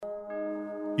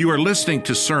You are listening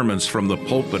to sermons from the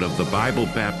pulpit of the Bible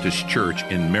Baptist Church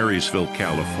in Marysville,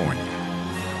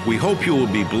 California. We hope you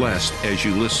will be blessed as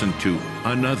you listen to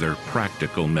another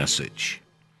practical message.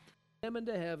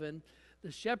 Into heaven,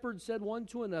 the shepherds said one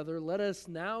to another, "Let us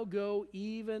now go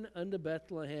even unto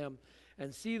Bethlehem,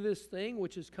 and see this thing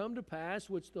which is come to pass,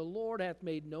 which the Lord hath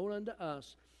made known unto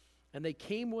us." And they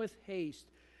came with haste,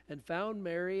 and found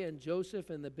Mary and Joseph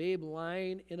and the babe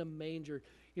lying in a manger.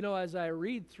 You know, as I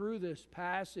read through this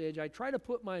passage, I try to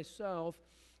put myself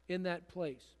in that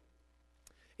place.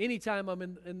 Anytime I'm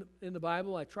in the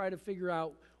Bible, I try to figure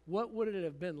out what would it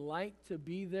have been like to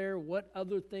be there, what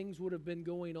other things would have been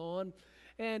going on.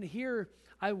 And here,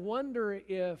 I wonder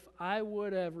if I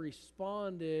would have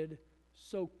responded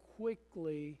so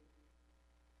quickly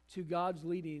to God's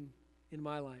leading in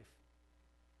my life.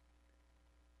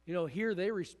 You know, here they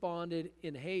responded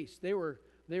in haste. They were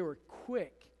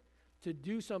quick to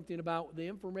do something about the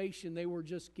information they were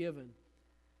just given.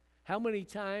 How many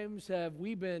times have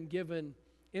we been given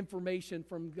information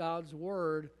from God's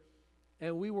Word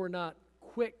and we were not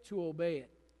quick to obey it?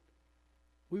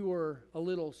 We were a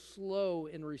little slow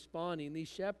in responding. These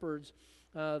shepherds,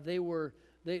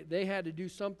 they had to do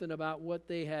something about what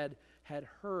they had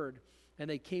heard, and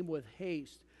they came with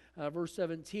haste. Verse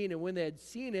 17, "And when they had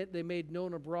seen it, they made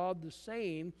known abroad the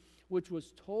saying which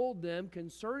was told them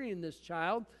concerning this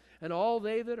child. And all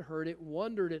they that heard it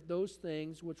wondered at those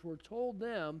things which were told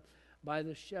them by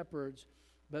the shepherds.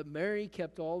 But Mary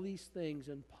kept all these things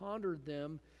and pondered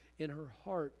them in her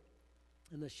heart.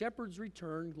 And the shepherds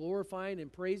returned, glorifying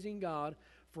and praising God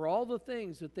for all the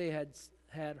things that they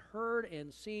had heard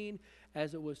and seen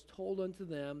as it was told unto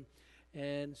them."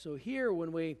 And so here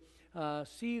when we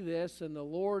see this, and the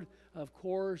Lord, of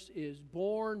course, is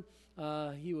born.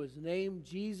 He was named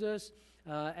Jesus.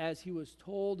 As he was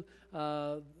told,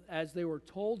 as they were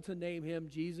told to name him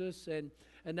Jesus, and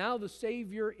now the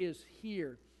Savior is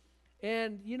here.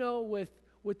 And you know,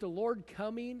 with the Lord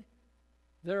coming,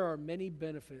 there are many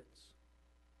benefits.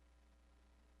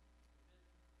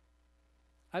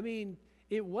 I mean,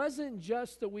 it wasn't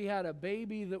just that we had a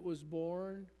baby that was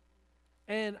born,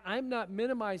 and I'm not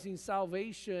minimizing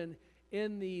salvation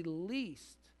in the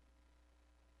least,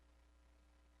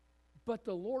 but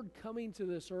the Lord coming to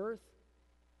this earth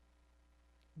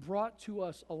brought to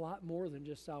us a lot more than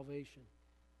just salvation.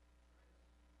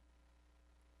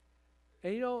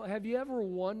 And you know, have you ever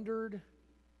wondered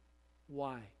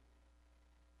why?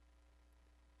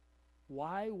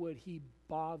 Why would he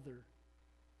bother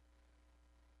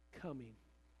coming?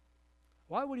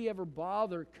 Why would he ever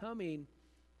bother coming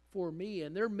for me?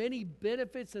 And there are many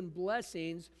benefits and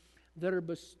blessings that are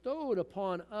bestowed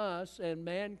upon us and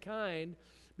mankind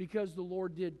because the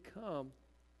Lord did come.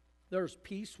 There's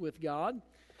peace with God,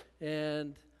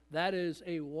 and that is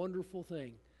a wonderful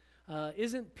thing.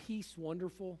 Isn't peace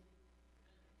wonderful?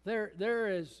 There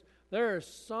is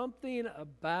something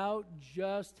about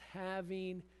just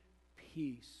having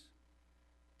peace.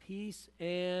 Peace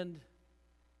and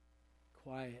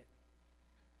quiet.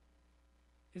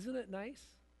 Isn't it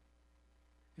nice?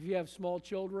 If you have small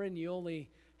children, you only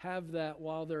have that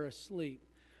while they're asleep.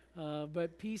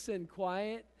 But peace and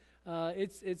quiet,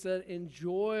 it's an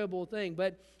enjoyable thing.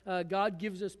 But God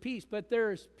gives us peace. But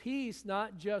there is peace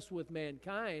not just with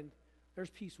mankind.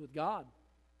 There's peace with God.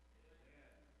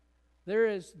 There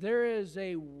is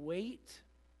a weight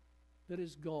that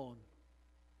is gone.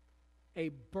 A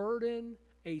burden,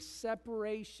 a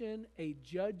separation, a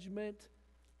judgment.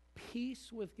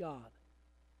 Peace with God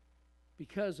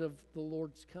because of the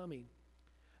Lord's coming.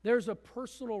 There's a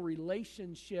personal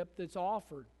relationship that's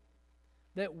offered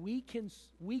that we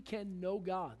can know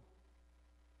God.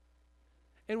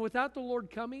 And without the Lord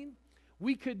coming,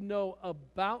 we could know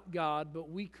about God, but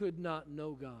we could not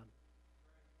know God.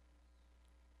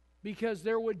 Because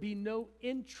there would be no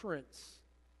entrance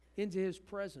into his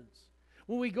presence.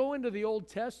 When we go into the Old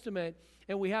Testament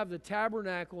and we have the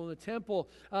tabernacle and the temple,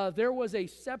 there was a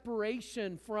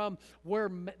separation from where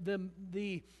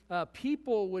the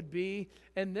people would be,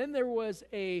 and then there was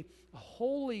a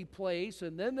holy place,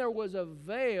 and then there was a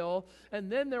veil, and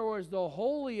then there was the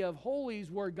Holy of Holies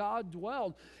where God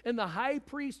dwelled. And the high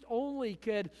priest only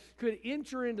could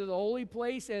enter into the holy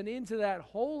place and into that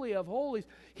Holy of Holies.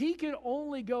 He could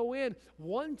only go in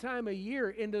one time a year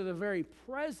into the very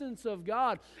presence of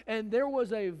God, and there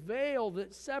was a veil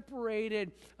that separated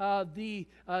separated the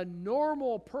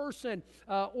normal person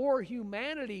or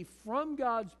humanity from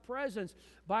God's presence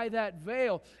by that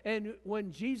veil. And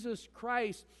when Jesus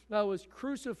Christ was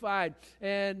crucified,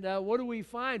 and what do we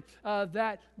find?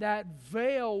 That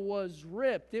veil was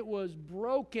ripped. It was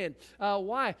broken.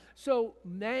 Why? So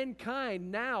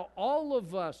mankind, now all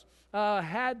of us,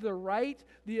 had the right,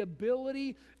 the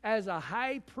ability as a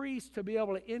high priest to be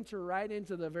able to enter right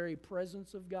into the very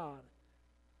presence of God.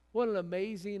 What an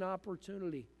amazing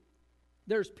opportunity.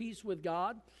 There's peace with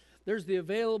God. There's the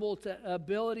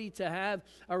ability to have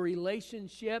a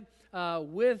relationship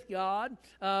with God,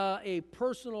 a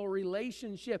personal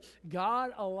relationship.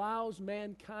 God allows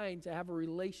mankind to have a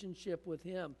relationship with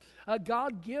Him.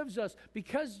 God gives us,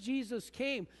 because Jesus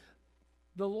came,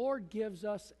 the Lord gives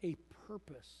us a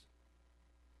purpose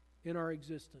in our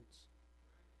existence.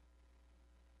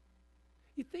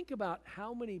 You think about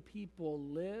how many people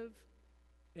live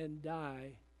and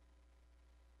die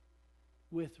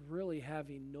with really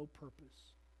having no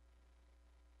purpose.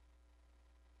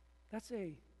 That's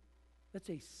a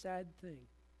sad thing.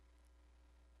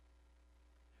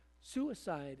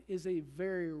 Suicide is a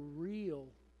very real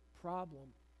problem.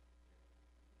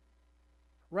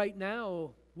 Right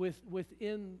now,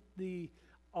 within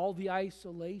all the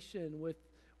isolation with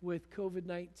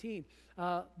COVID-19,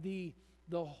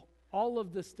 all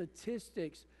of the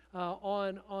statistics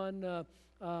on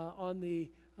the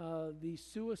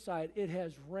suicide, it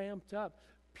has ramped up.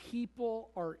 People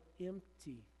are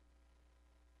empty.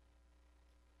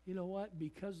 You know what?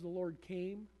 Because the Lord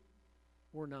came,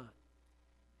 we're not.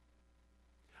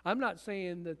 I'm not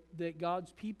saying that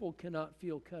God's people cannot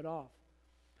feel cut off.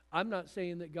 I'm not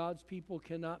saying that God's people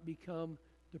cannot become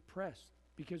depressed,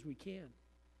 because we can.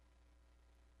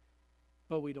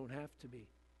 But we don't have to be.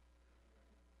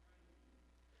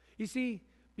 You see,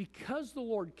 because the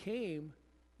Lord came,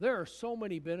 there are so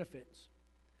many benefits.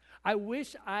 I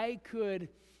wish I could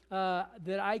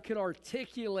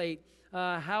articulate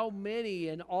how many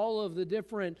and all of the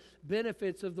different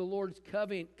benefits of the Lord's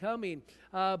coming.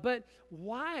 But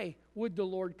why would the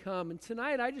Lord come? And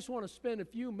tonight I just want to spend a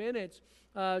few minutes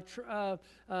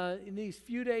in these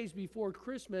few days before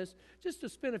Christmas, just to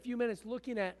spend a few minutes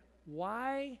looking at,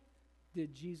 why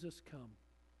did Jesus come?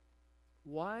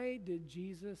 Why did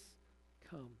Jesus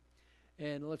come?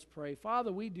 And let's pray.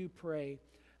 Father, we do pray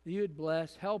that you would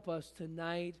bless, help us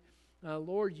tonight.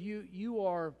 Lord, you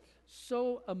are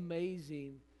so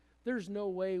amazing. There's no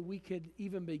way we could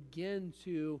even begin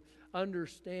to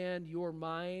understand your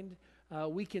mind.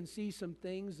 We can see some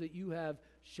things that you have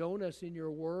shown us in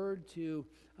your word to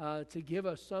give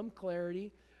us some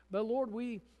clarity. But Lord,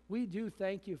 we do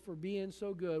thank you for being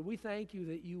so good. We thank you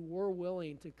that you were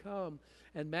willing to come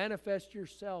and manifest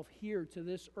yourself here to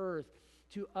this earth,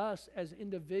 to us as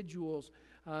individuals,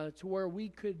 to where we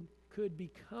could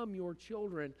become your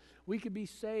children. We could be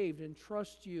saved and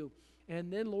trust you.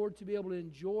 And then, Lord, to be able to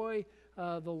enjoy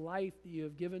the life that you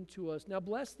have given to us. Now,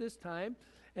 bless this time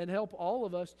and help all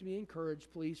of us to be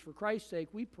encouraged, please. For Christ's sake,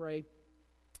 we pray.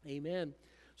 Amen.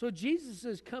 So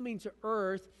Jesus' coming to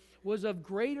earth was of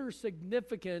greater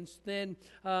significance than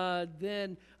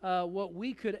what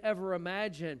we could ever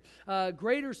imagine.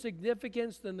 Greater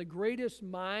significance than the greatest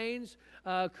minds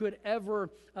could ever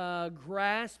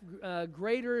grasp.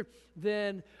 Greater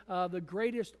than the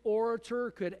greatest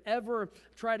orator could ever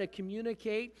try to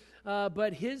communicate.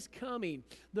 But his coming,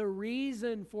 the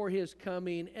reason for his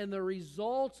coming, and the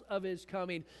results of his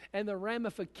coming, and the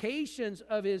ramifications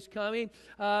of his coming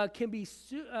can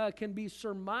be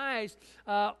surmised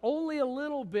only a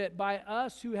little bit by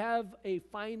us who have a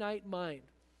finite mind.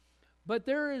 But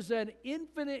there is an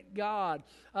infinite God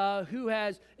who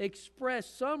has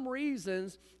expressed some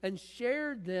reasons and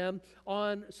shared them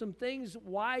on some things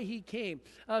why he came.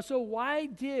 So why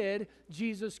did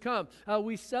Jesus come?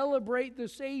 We celebrate the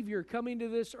Savior coming to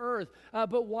this earth.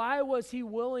 But why was he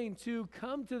willing to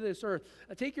come to this earth?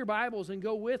 Take your Bibles and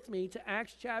go with me to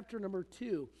Acts chapter number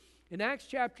 2. In Acts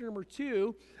chapter number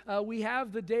 2, we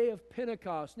have the day of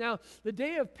Pentecost. Now, the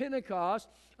day of Pentecost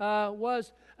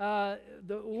was,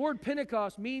 the word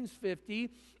Pentecost means 50,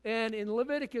 and in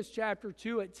Leviticus chapter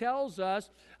 2, it tells us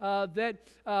that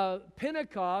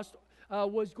Pentecost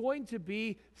was going to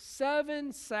be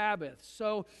 7 Sabbaths.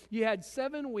 So you had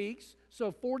 7 weeks,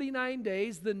 so 49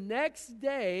 days. The next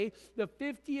day, the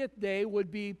 50th day,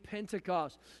 would be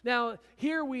Pentecost. Now,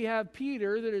 here we have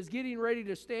Peter that is getting ready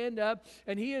to stand up,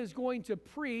 and he is going to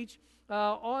preach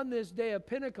on this day of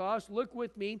Pentecost. Look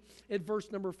with me at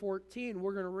verse number 14.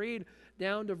 We're going to read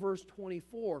down to verse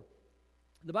 24.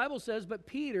 The Bible says, "But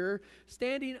Peter,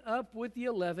 standing up with the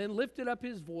 11, lifted up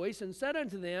his voice and said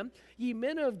unto them, Ye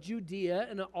men of Judea,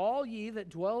 and all ye that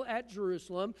dwell at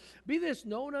Jerusalem, be this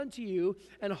known unto you,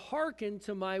 and hearken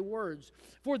to my words.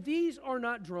 For these are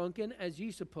not drunken, as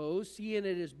ye suppose, seeing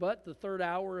it is but the third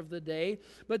hour of the day.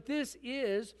 But this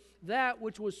is that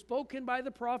which was spoken by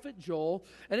the prophet Joel.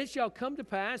 And it shall come to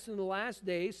pass in the last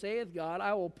days, saith God,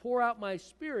 I will pour out my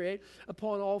Spirit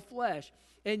upon all flesh.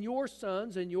 And your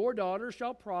sons and your daughters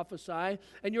shall prophesy,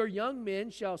 and your young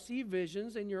men shall see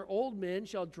visions, and your old men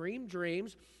shall dream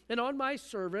dreams. And on my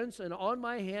servants and on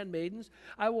my handmaidens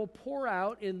I will pour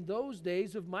out in those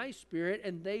days of my Spirit,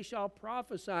 and they shall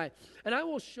prophesy. And I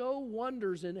will show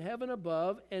wonders in heaven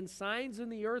above, and signs in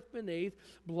the earth beneath,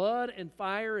 blood and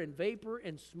fire and vapor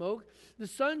and smoke. The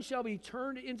sun shall be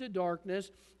turned into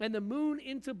darkness, and the moon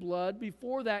into blood,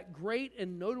 before that great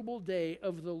and notable day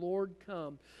of the Lord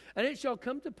come. And it shall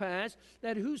come to pass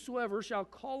that whosoever shall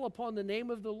call upon the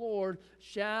name of the Lord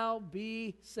shall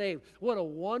be saved." What a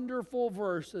wonderful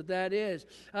verse that is.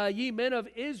 Ye men of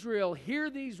Israel, hear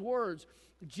these words.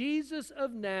 Jesus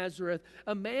of Nazareth,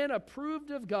 a man approved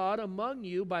of God among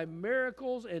you by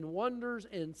miracles and wonders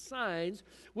and signs,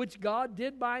 which God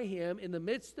did by him in the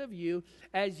midst of you,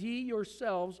 as ye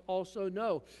yourselves also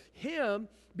know. Him,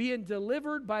 being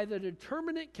delivered by the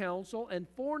determinate counsel and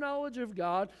foreknowledge of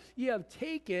God, ye have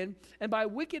taken, and by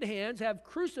wicked hands have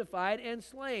crucified and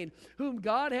slain, whom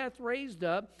God hath raised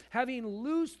up, having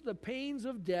loosed the pains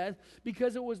of death,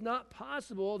 because it was not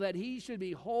possible that he should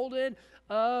be holden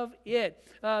of it.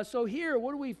 So here,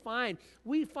 what do we find?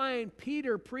 We find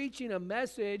Peter preaching a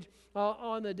message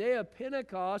on the day of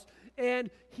Pentecost, and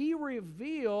he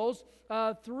reveals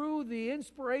through the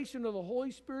inspiration of the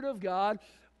Holy Spirit of God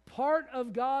part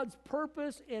of God's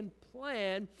purpose and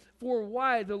plan for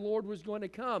why the Lord was going to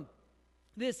come.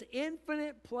 This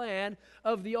infinite plan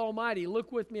of the Almighty.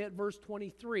 Look with me at verse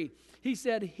 23. He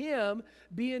said, Him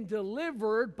being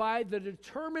delivered by the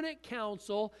determinate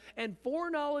counsel and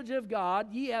foreknowledge of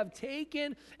God, ye have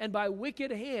taken, and by wicked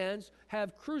hands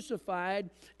have crucified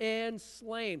and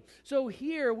slain. So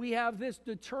here we have this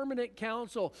determinate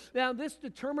counsel. Now, this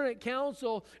determinate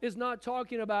counsel is not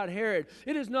talking about Herod.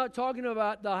 It is not talking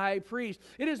about the high priest.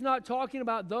 It is not talking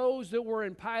about those that were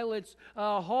in Pilate's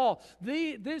hall.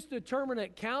 This determinate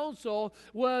counsel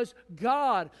was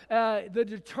God, the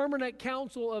determinate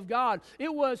counsel of God.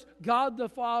 It was God the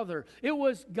Father. It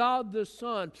was God the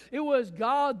Son. It was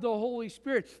God the Holy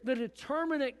Spirit. The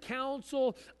determinate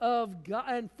counsel of God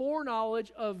and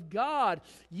foreknowledge of God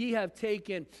ye have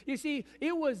taken. You see,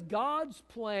 it was God's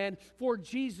plan for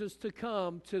Jesus to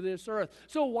come to this earth.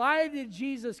 So why did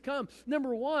Jesus come?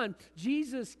 Number one,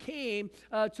 Jesus came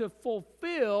to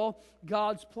fulfill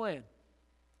God's plan.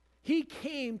 He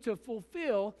came to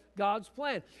fulfill God's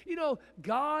plan. You know,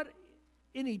 God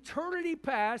in eternity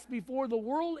past, before the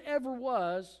world ever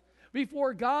was,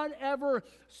 before God ever,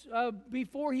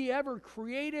 before He ever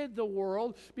created the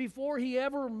world, before He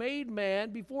ever made man,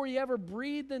 before He ever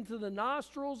breathed into the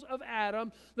nostrils of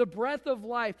Adam the breath of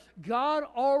life, God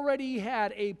already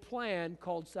had a plan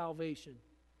called salvation.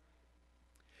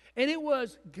 And it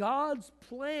was God's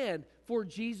plan for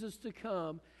Jesus to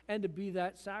come and to be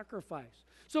that sacrifice.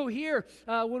 So here,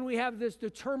 when we have this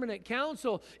determinate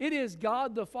counsel, it is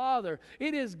God the Father,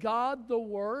 it is God the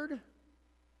Word,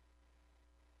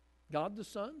 God the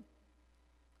Son,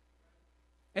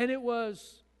 and it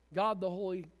was God the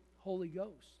Holy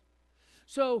Ghost.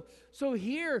 So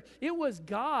here, it was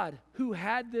God who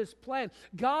had this plan.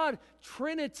 God,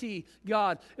 Trinity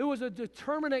God. It was a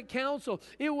determinate counsel.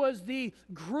 It was the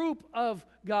group of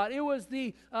God. It was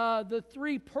the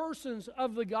three persons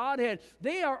of the Godhead.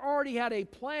 They already had a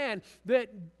plan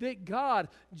that God,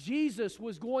 Jesus,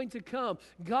 was going to come.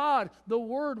 God, the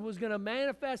Word, was going to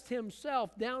manifest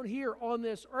Himself down here on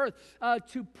this earth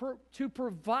to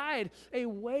provide a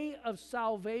way of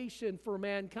salvation for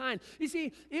mankind. You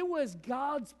see, it was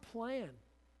God's plan.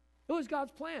 It was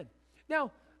God's plan.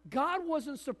 Now, God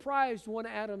wasn't surprised when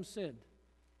Adam sinned.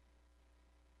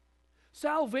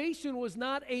 Salvation was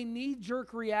not a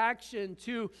knee-jerk reaction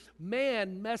to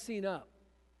man messing up.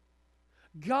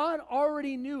 God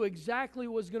already knew exactly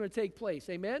what was going to take place.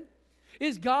 Amen?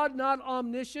 Is God not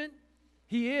omniscient?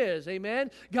 He is. Amen?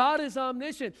 God is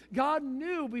omniscient. God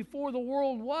knew before the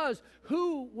world was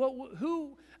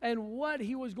who and what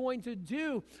He was going to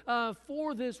do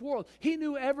for this world. He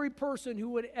knew every person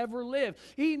who would ever live.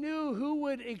 He knew who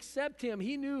would accept Him.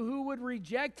 He knew who would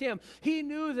reject Him. He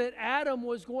knew that Adam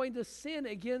was going to sin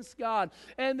against God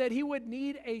and that he would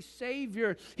need a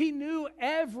Savior. He knew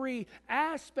every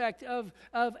aspect of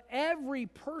every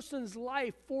person's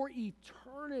life for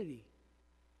eternity.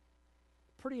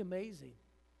 Pretty amazing.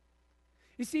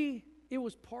 You see, it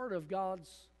was part of God's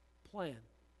plan.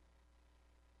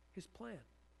 His plan.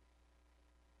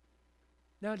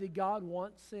 Now, did God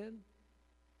want sin?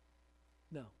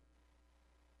 No.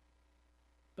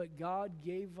 But God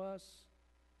gave us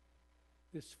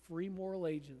this free moral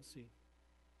agency.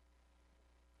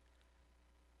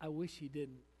 I wish He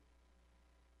didn't.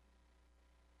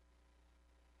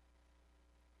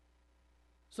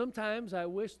 Sometimes I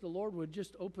wish the Lord would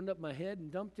just opened up my head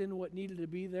and dumped in what needed to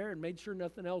be there and made sure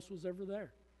nothing else was ever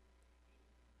there.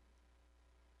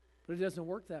 But it doesn't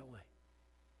work that way.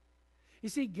 You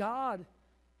see, God,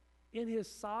 in His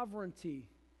sovereignty,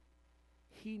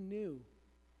 He knew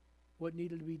what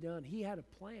needed to be done. He had a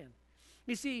plan.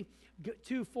 You see,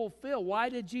 to fulfill. Why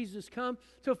did Jesus come?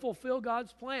 To fulfill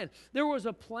God's plan. There was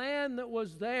a plan that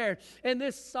was there. And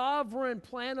this sovereign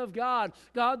plan of God,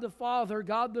 God the Father,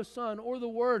 God the Son, or the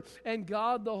Word, and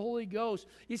God the Holy Ghost.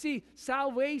 You see,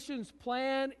 salvation's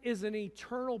plan is an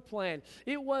eternal plan.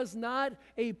 It was not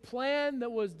a plan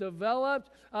that was developed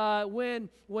when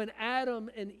Adam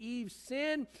and Eve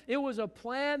sinned. It was a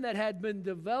plan that had been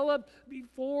developed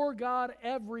before God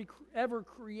ever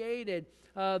created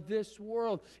this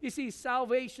world. You see,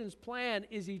 salvation's plan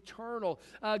is eternal.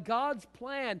 God's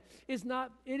plan is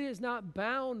not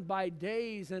bound by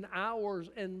days and hours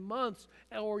and months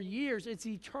or years. It's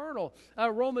eternal.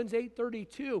 Romans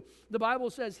 8:32, the Bible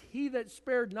says, "He that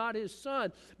spared not his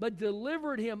son, but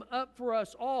delivered him up for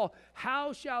us all,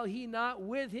 how shall he not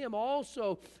with him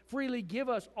also freely give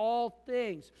us all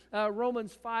things?"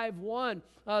 Romans 5:1,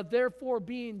 "Therefore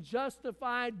being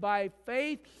justified by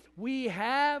faith, we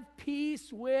have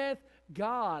peace with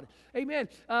God." Amen.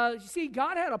 See,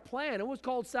 God had a plan. It was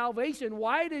called salvation.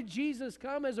 Why did Jesus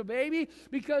come as a baby?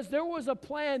 Because there was a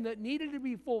plan that needed to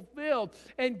be fulfilled.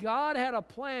 And God had a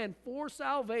plan for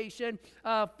salvation,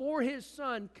 for His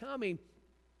Son coming.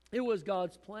 It was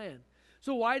God's plan.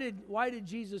 So why did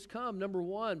Jesus come? Number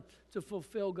one, to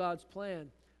fulfill God's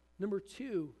plan. Number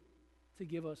two, to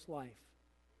give us life.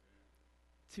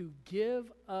 To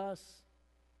give us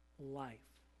life.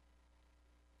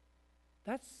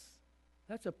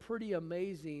 That's a pretty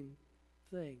amazing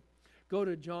thing. Go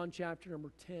to John chapter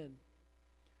number 10.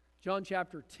 John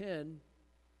chapter 10.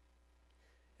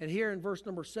 And here in verse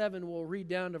number 7, we'll read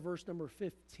down to verse number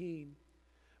 15.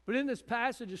 But in this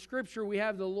passage of Scripture, we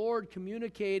have the Lord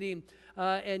communicating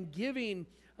and giving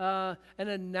an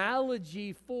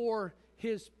analogy for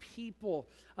His people,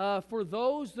 for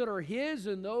those that are His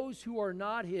and those who are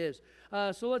not His.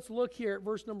 So let's look here at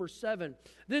verse number 7.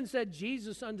 "Then said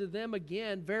Jesus unto them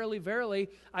again, Verily, verily,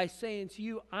 I say unto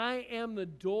you, I am the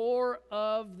door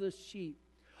of the sheep.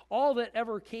 All that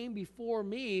ever came before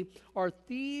me are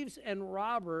thieves and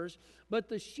robbers, but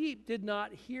the sheep did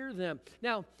not hear them."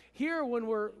 Now, here when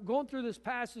we're going through this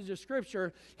passage of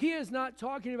Scripture, He is not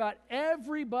talking about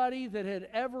everybody that had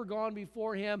ever gone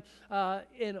before Him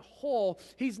in whole.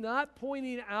 He's not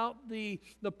pointing out the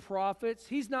prophets.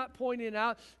 He's not pointing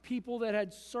out people that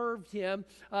had served Him.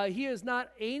 He is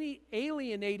not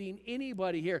alienating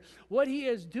anybody here. What He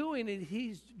is doing is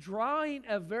He's drawing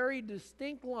a very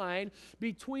distinct line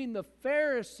between the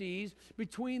Pharisees,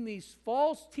 between these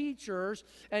false teachers,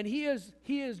 and he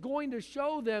is going to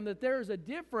show them that there is a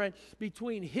difference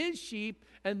between His sheep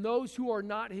and those who are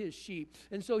not His sheep.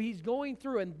 And so He's going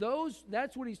through, and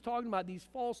that's what He's talking about, these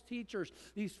false teachers,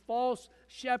 these false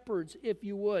shepherds, if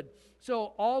you would.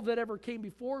 So all that ever came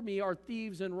before me are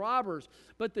thieves and robbers,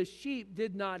 but the sheep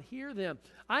did not hear them.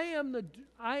 I am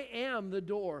the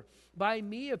door. By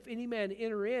me, if any man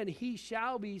enter in, he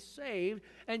shall be saved,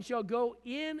 and shall go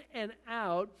in and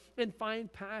out and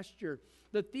find pasture.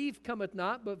 The thief cometh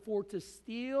not, but for to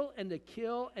steal and to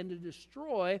kill and to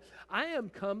destroy. I am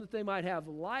come that they might have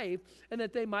life, and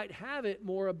that they might have it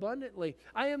more abundantly.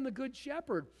 I am the good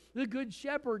shepherd. The good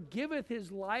shepherd giveth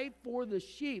his life for the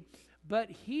sheep.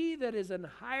 But he that is an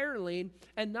hireling,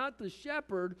 and not the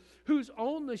shepherd, whose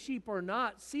own the sheep are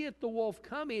not, seeth the wolf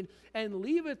coming, and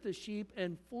leaveth the sheep,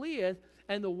 and fleeth,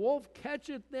 and the wolf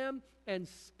catcheth them, and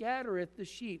scattereth the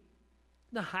sheep.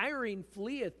 The hireling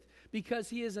fleeth, because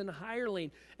he is an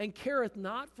hireling, and careth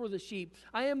not for the sheep.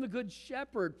 I am the good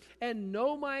shepherd, and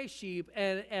know my sheep,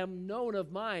 and am known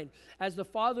of mine. As the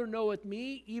Father knoweth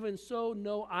me, even so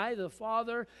know I the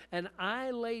Father, and I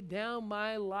lay down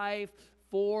my life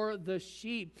for the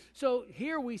sheep. So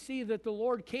here we see that the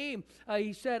Lord came.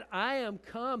 He said, I am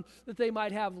come that they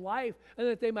might have life, and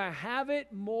that they might have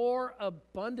it more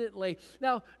abundantly.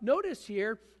 Now, notice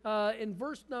here in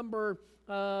verse number,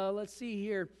 let's see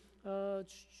here.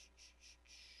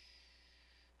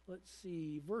 Let's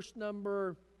see, verse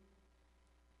number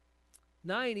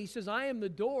 9, he says, I am the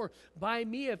door. By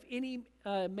me, if any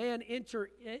man enter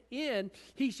in,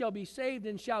 he shall be saved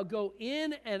and shall go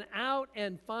in and out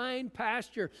and find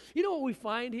pasture. You know what we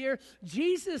find here?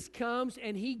 Jesus comes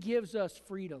and he gives us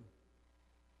freedom.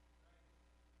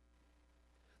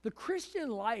 The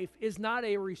Christian life is not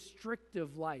a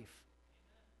restrictive life.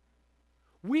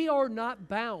 We are not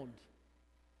bound.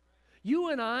 You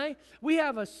and I, we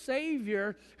have a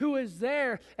Savior who is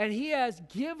there, and He has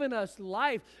given us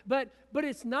life, but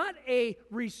it's not a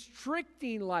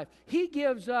restricting life. He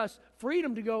gives us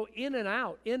freedom to go in and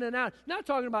out, in and out. Not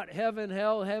talking about heaven,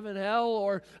 hell,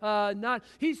 or not.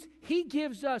 He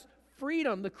gives us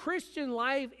freedom. The Christian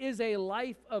life is a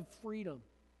life of freedom.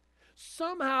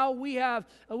 Somehow we have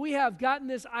gotten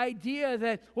this idea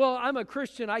that, well, I'm a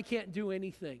Christian, I can't do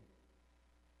anything.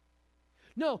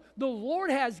 No, the Lord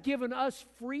has given us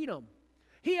freedom.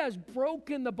 He has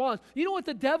broken the bonds. You know what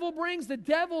the devil brings? The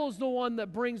devil is the one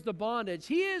that brings the bondage.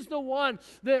 He is the one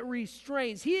that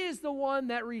restrains. He is the one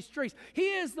that restricts.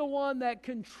 He is the one that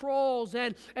controls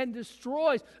and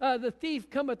destroys. The thief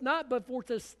cometh not but for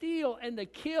to steal and to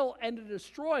kill and to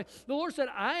destroy. The Lord said,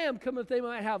 I am come that they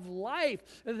might have life,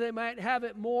 and that they might have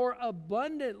it more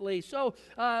abundantly. So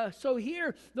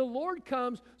here the Lord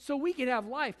comes so we can have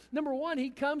life. Number one,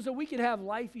 He comes so we can have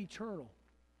life eternal.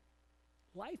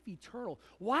 Life eternal.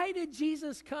 Why did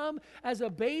Jesus come as a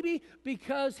baby?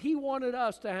 Because He wanted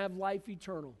us to have life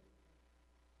eternal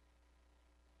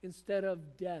instead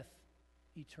of death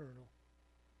eternal.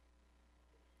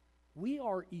 We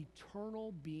are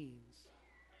eternal beings.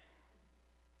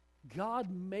 God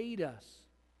made us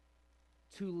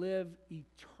to live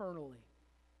eternally.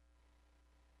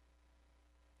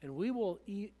 And we will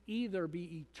either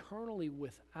be eternally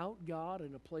without God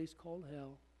in a place called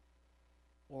hell,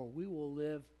 or we will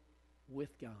live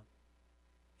with God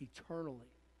eternally.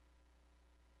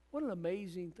 What an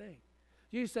amazing thing.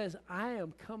 Jesus says, I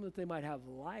am come that they might have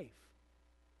life,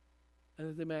 and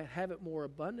that they might have it more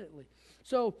abundantly.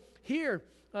 So here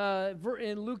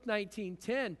in Luke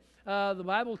 19:10, the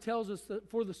Bible tells us that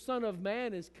for the Son of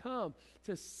Man is come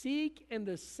to seek and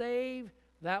to save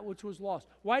that which was lost.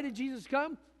 Why did Jesus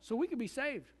come? So we could be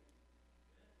saved.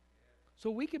 So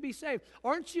we could be saved.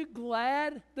 Aren't you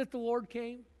glad that the Lord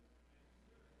came?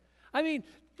 I mean,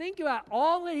 think about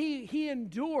all that he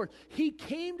endured. He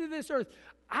came to this earth.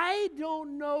 I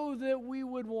don't know that we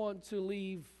would want to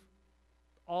leave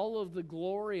all of the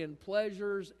glory and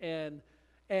pleasures and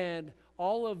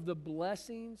all of the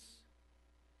blessings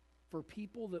for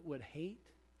people that would hate,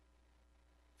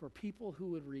 for people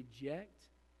who would reject,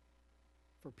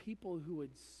 for people who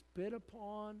would spit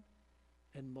upon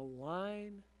and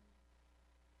malign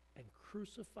and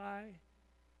crucify. I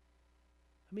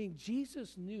mean,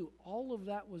 Jesus knew all of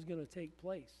that was going to take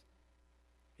place,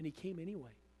 and He came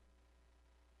anyway.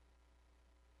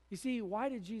 You see, why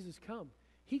did Jesus come?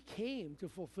 He came to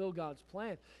fulfill God's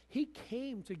plan. He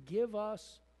came to give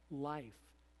us life,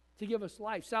 to give us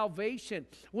life, salvation.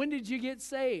 When did you get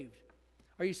saved?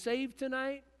 Are you saved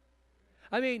tonight?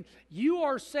 I mean, you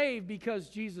are saved because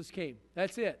Jesus came.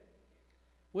 That's it.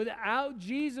 Without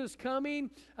Jesus coming,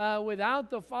 without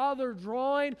the Father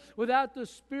drawing, without the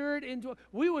Spirit into,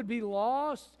 we would be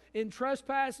lost in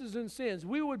trespasses and sins.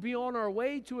 We would be on our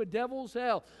way to a devil's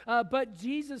hell. But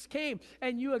Jesus came,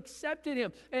 and you accepted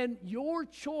Him. And your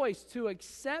choice to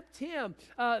accept Him,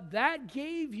 that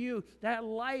gave you that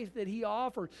life that He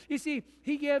offered. You see,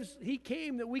 He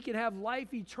came that we can have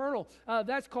life eternal.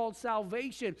 That's called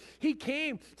salvation. He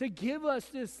came to give us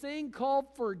this thing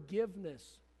called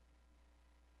forgiveness.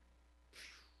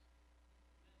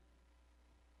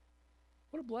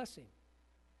 What a blessing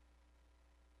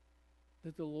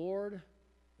that the Lord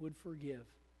would forgive.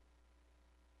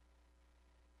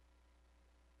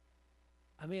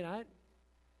 I mean, I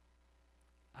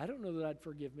don't know that I'd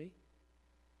forgive me.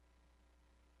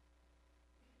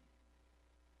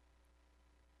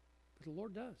 But the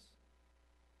Lord does.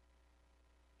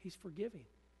 He's forgiving.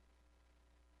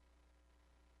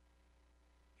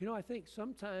 You know, I think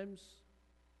sometimes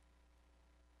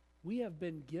we have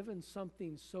been given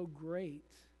something so great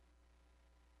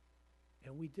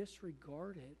and we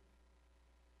disregard it.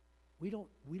 We don't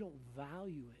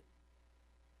value it.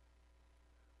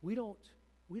 We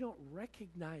don't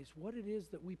recognize what it is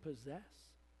that we possess.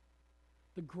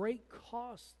 The great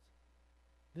cost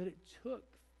that it took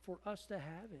for us to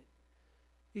have it.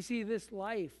 You see, this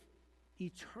life,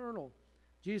 eternal.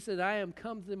 Jesus said, I am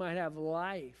come that they might have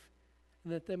life,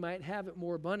 and that they might have it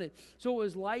more abundant. So it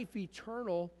was life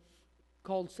eternal,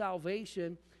 called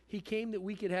salvation. He came that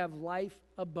we could have life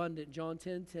abundant. John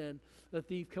 10:10, the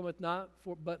thief cometh not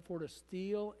but for to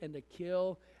steal and to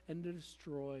kill and to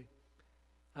destroy.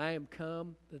 I am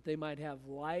come that they might have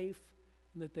life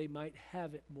and that they might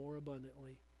have it more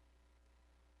abundantly.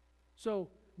 So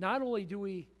not only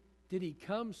did he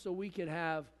come so we could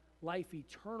have life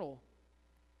eternal,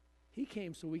 he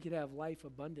came so we could have life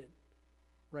abundant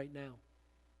right now.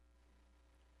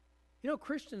 You know,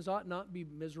 Christians ought not be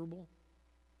miserable.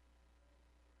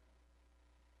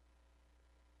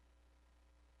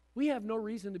 We have no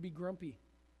reason to be grumpy.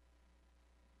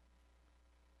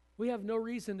 We have no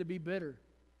reason to be bitter.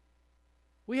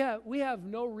 We have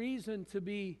no reason to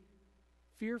be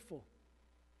fearful.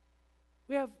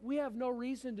 We have no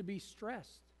reason to be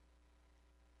stressed.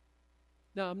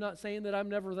 Now, I'm not saying that I'm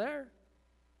never there.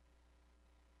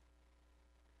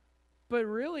 But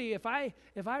really, if I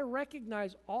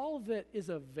recognize all of it is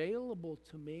available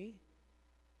to me,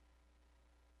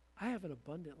 I have an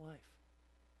abundant life.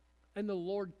 And the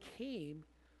Lord came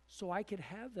so I could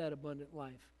have that abundant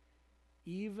life,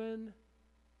 even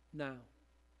now.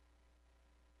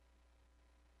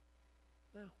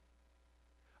 Now,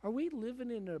 are we living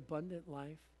in an abundant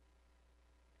life?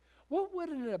 What would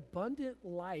an abundant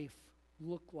life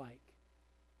look like?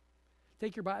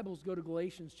 Take your Bibles, go to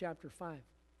Galatians chapter 5.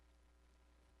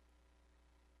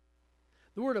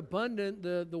 The word abundant,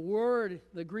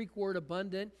 the Greek word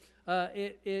abundant,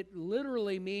 it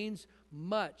literally means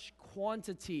much,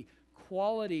 quantity,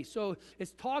 quality. So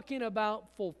it's talking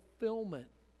about fulfillment.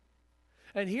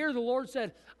 And here the Lord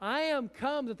said, I am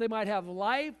come that they might have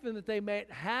life and that they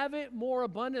might have it more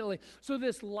abundantly. So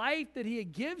this life that he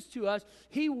gives to us,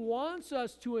 he wants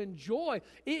us to enjoy.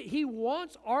 He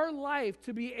wants our life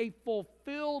to be a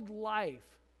fulfilled life.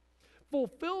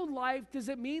 Fulfilled life, does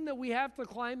it mean that we have to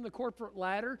climb the corporate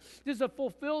ladder? Does a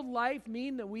fulfilled life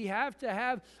mean that we have to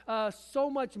have so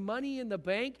much money in the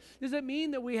bank? Does it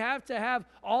mean that we have to have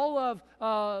all of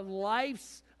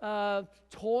life's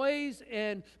toys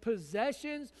and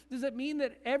possessions? Does it mean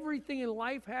that everything in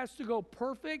life has to go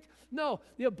perfect? No,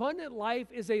 the abundant life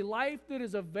is a life that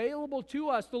is available to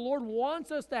us. The Lord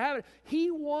wants us to have it. He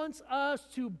wants us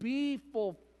to be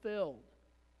fulfilled.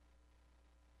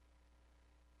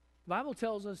 The Bible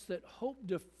tells us that hope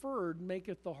deferred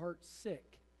maketh the heart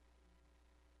sick.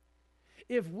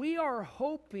 If we are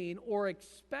hoping or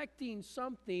expecting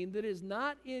something that is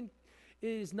not in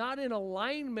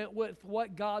alignment with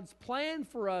what God's plan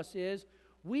for us is,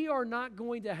 we are not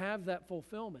going to have that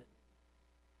fulfillment.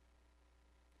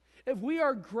 If we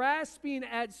are grasping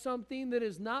at something that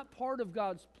is not part of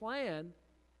God's plan,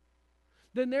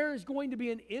 then there is going to be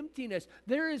an emptiness.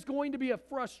 There is going to be a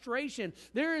frustration.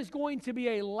 There is going to be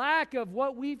a lack of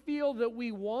what we feel that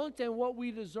we want and what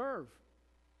we deserve.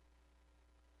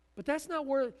 But that's not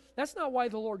why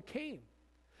the Lord came.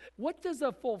 What does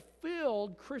a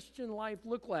fulfilled Christian life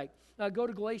look like? Now go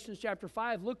to Galatians chapter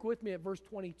 5. Look with me at verse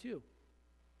 22.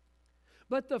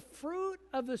 But the fruit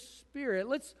of the Spirit,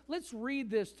 let's read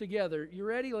this together. You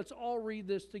ready? Let's all read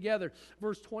this together.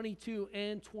 Verse 22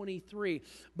 and 23.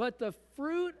 But the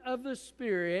fruit of the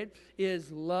Spirit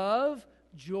is love,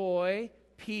 joy,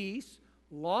 peace,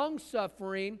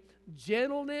 long-suffering,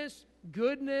 gentleness,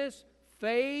 goodness,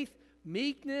 faith,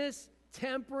 meekness,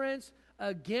 temperance.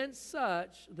 Against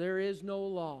such there is no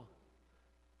law.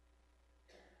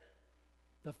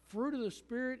 The fruit of the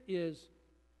Spirit is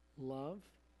love.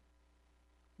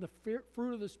 The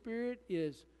fruit of the Spirit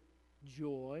is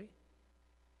joy.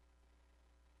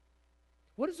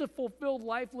 What does a fulfilled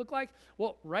life look like?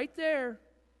 Well, right there.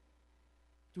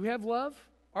 Do we have love?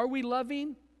 Are we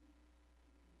loving?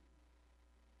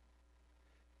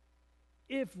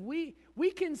 If we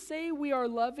can say we are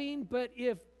loving, but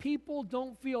if people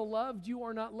don't feel loved, you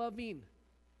are not loving.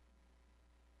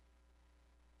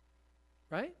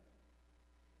 Right?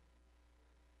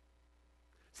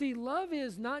 See, love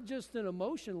is not just an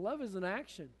emotion, love is an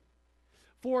action.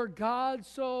 For God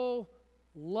so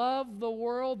loved the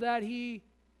world that he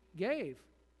gave.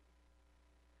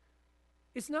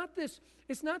 It's not this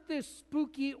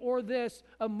spooky or this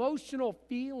emotional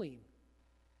feeling.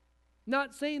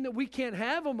 Not saying that we can't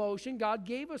have emotion. God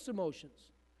gave us emotions.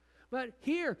 But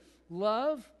here,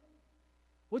 love,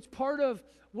 what is part of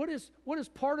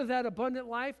that abundant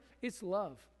life? It's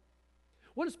love.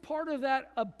 What is part of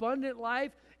that abundant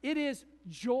life? It is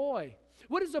joy.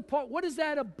 What does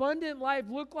that abundant life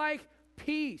look like?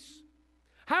 Peace.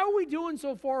 How are we doing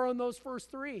so far on those first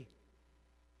three?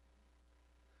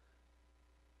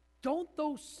 Don't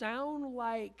those sound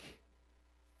like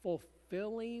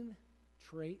fulfilling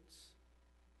traits?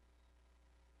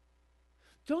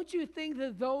 Don't you think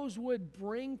that those would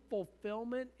bring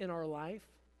fulfillment in our life?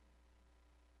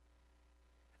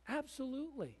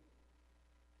 Absolutely.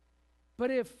 But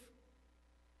if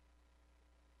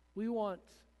we want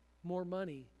more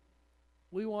money,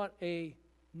 We want a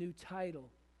new title.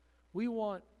 We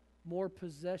want more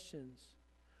possessions.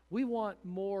 We want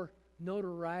more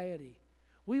notoriety.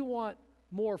 We want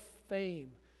more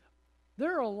fame.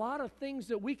 There are a lot of things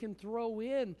that we can throw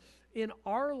in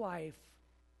our life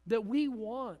that we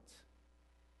want,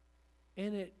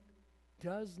 and it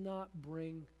does not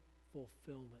bring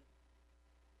fulfillment.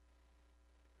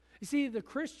 You see, the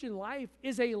Christian life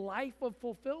is a life of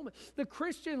fulfillment. The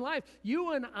Christian life,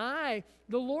 you and I,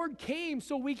 the Lord came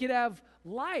so we could have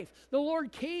life. The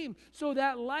Lord came so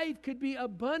that life could be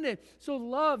abundant. So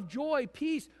love, joy,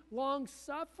 peace,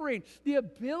 long-suffering, the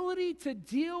ability to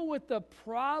deal with the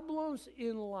problems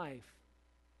in life.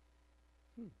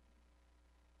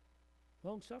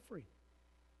 Long-suffering.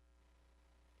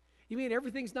 You mean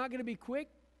everything's not going to be quick?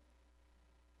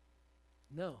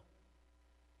 No.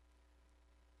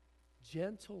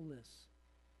 Gentleness,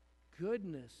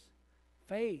 goodness,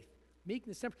 faith,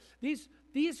 meekness, temperance.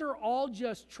 These are all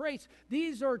just traits.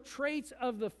 These are traits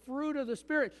of the fruit of the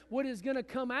Spirit. What is going to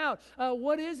come out?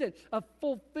 What is it? A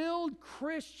fulfilled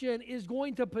Christian is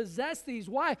going to possess these.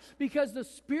 Why? Because the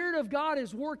Spirit of God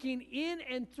is working in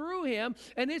and through him,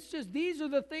 and it's just these are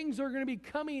the things that are going to be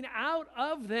coming out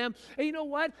of them. And you know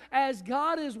what? As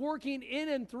God is working in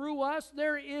and through us,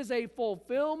 there is a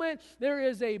fulfillment, there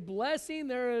is a blessing,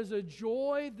 there is a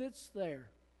joy that's there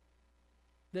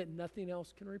that nothing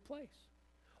else can replace.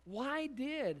 Why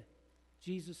did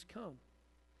Jesus come?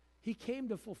 He came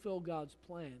to fulfill God's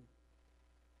plan.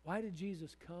 Why did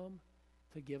Jesus come?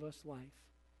 To give us life.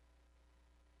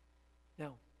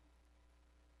 Now,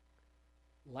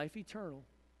 life eternal.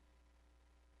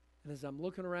 And as I'm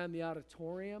looking around the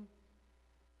auditorium,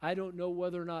 I don't know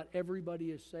whether or not everybody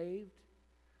is saved,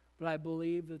 but I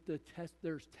believe that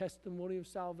there's testimony of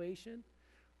salvation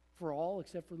for all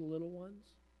except for the little ones.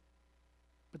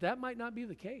 But that might not be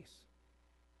the case.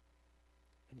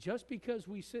 And just because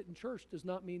we sit in church does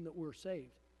not mean that we're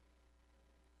saved.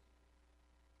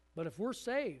 But if we're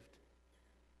saved,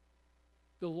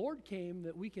 the Lord came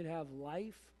that we could have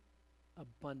life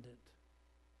abundant.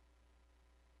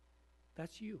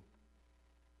 That's you.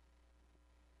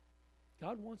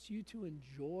 God wants you to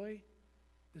enjoy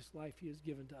this life He has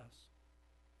given to us.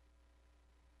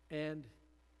 And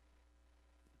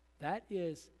that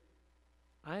is,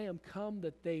 I am come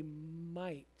that they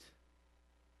might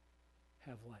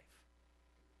have life.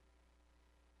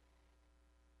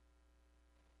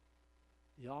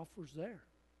 The offer's there.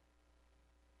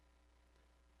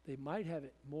 They might have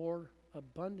it more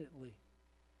abundantly.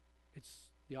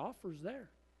 The offer's there.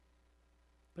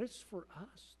 But it's for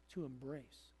us to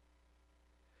embrace.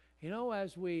 You know,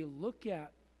 as we look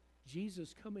at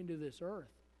Jesus coming to this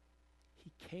earth,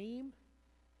 He came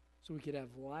so we could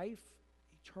have life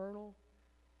eternal.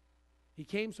 He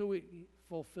came so we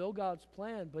fulfill God's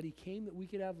plan, but He came that we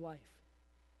could have life.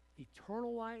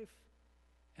 Eternal life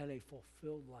and a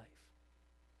fulfilled life.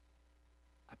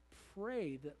 I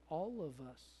pray that all of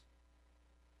us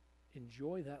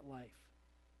enjoy that life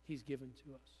He's given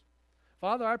to us.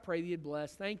 Father, I pray that You'd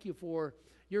bless. Thank You for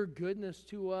Your goodness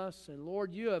to us. And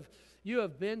Lord, You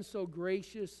have been so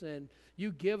gracious, and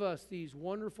You give us these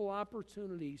wonderful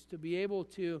opportunities to be able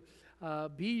to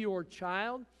be Your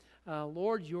child.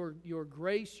 Lord, your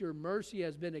grace, Your mercy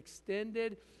has been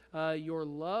extended. Your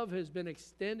love has been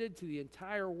extended to the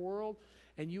entire world.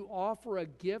 And You offer a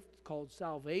gift called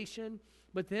salvation.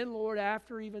 But then, Lord,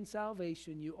 after even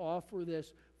salvation, You offer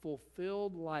this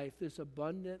fulfilled life, this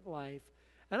abundant life.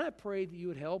 And I pray that You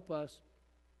would help us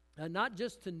not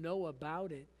just to know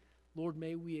about it. Lord,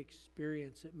 may we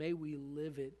experience it. May we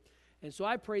live it. And so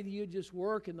I pray that You just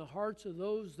work in the hearts of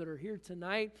those that are here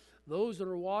tonight, those that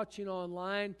are watching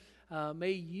online.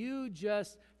 May You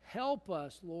just help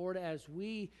us, Lord, as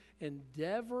we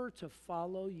endeavor to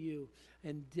follow You,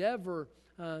 endeavor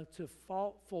to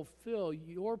fulfill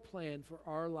Your plan for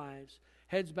our lives.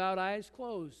 Heads bowed, eyes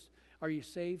closed. Are you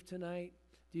saved tonight?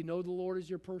 Do you know the Lord as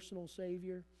your personal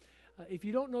Savior? If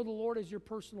you don't know the Lord as your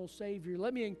personal Savior,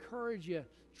 let me encourage you,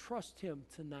 trust Him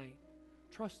tonight.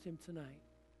 Trust Him tonight.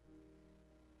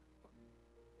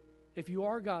 If you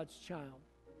are God's child,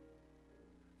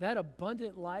 that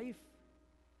abundant life,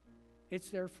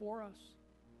 it's there for us.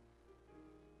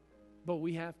 But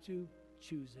we have to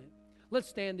choose it. Let's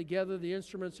stand together. The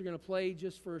instruments are going to play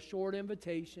just for a short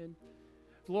invitation.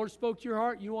 If the Lord spoke to your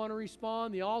heart, you want to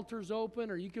respond, the altar's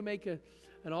open, or you can make an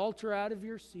altar out of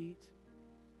your seat.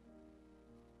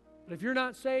 But if you're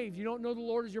not saved, you don't know the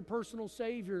Lord as your personal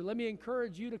Savior, let me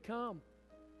encourage you to come.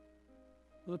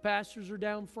 Well, the pastors are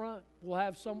down front. We'll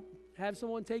have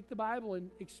someone take the Bible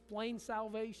and explain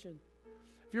salvation.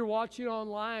 If you're watching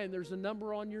online, there's a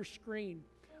number on your screen.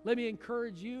 let me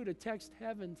encourage you to text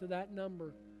heaven to that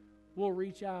number. We'll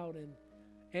reach out and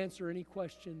answer any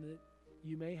question that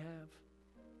you may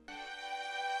have.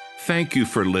 Thank you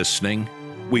for listening.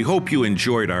 We hope you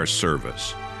enjoyed our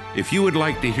service. If you would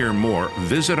like to hear more,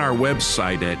 visit our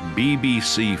website at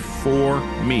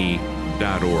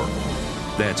bbc4me.org.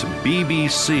 That's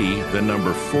bbc, the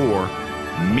number 4,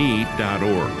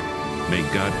 me.org. May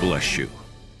God bless you.